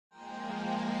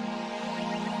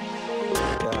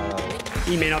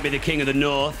He may not be the king of the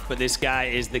North, but this guy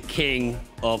is the king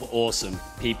of awesome.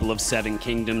 People of 7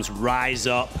 kingdoms, rise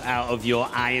up out of your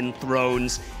iron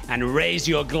thrones and raise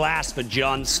your glass for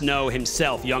Jon Snow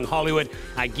himself. Young Hollywood,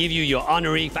 I give you your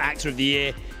honoree for Actor of the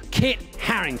Year, Kit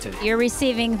Harington. You're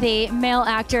receiving the Male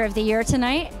Actor of the Year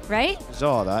tonight, right?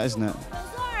 Bizarre, that, isn't it?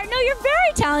 No, you're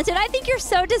very talented. I think you're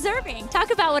so deserving. Talk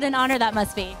about what an honor that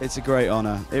must be. It's a great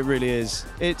honor. It really is.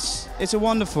 It's a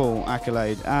wonderful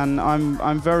accolade, and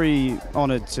I'm very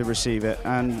honored to receive it.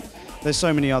 And there's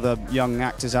so many other young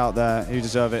actors out there who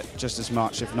deserve it just as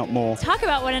much, if not more. Talk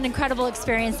about what an incredible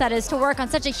experience that is to work on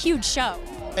such a huge show.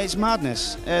 It's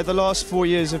madness. The last 4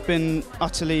 years have been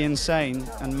utterly insane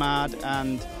and mad,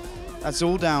 and that's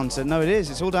all down to, no, it is.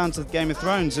 It's all down to Game of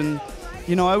Thrones. And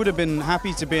you know, I would have been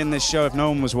happy to be in this show if no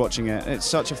one was watching it. It's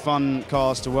such a fun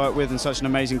cast to work with and such an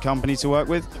amazing company to work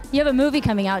with. You have a movie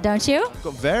coming out, don't you? I've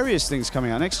got various things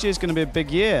coming out. Next year's going to be a big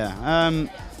year.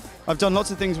 I've done lots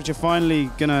of things which are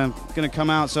finally gonna come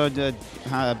out. So I did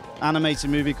an animated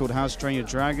movie called How to Train Your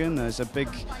Dragon. There's a big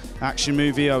action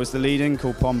movie I was the lead in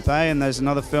called Pompeii, and there's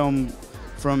another film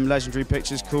from Legendary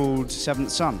Pictures called Seventh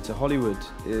Son. To Hollywood,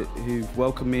 who've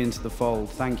welcomed me into the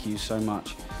fold, thank you so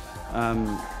much.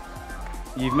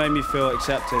 You've made me feel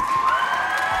accepted.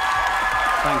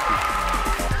 Thank you.